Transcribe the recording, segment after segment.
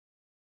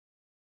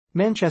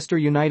Manchester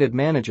United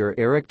manager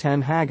Erik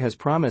Ten Hag has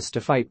promised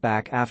to fight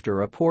back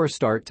after a poor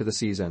start to the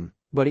season,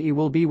 but he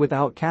will be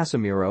without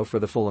Casemiro for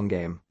the Fulham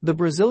game. The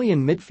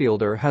Brazilian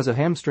midfielder has a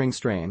hamstring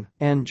strain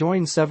and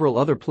joins several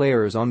other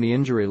players on the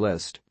injury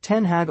list.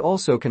 Ten Hag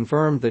also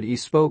confirmed that he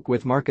spoke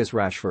with Marcus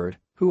Rashford,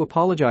 who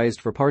apologised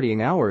for partying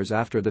hours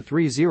after the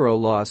 3-0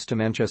 loss to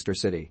Manchester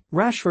City.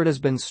 Rashford has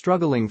been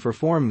struggling for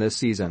form this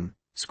season,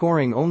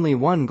 scoring only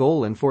 1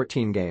 goal in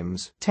 14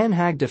 games. Ten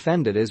Hag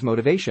defended his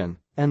motivation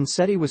and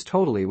said he was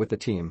totally with the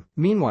team.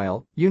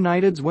 Meanwhile,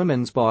 United's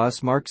women's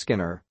boss Marc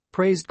Skinner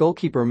praised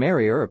goalkeeper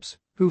Mary Earps,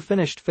 who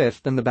finished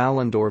 5th in the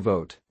Ballon d'Or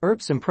vote.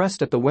 Earps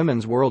impressed at the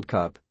Women's World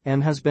Cup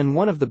and has been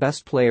one of the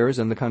best players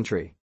in the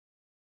country.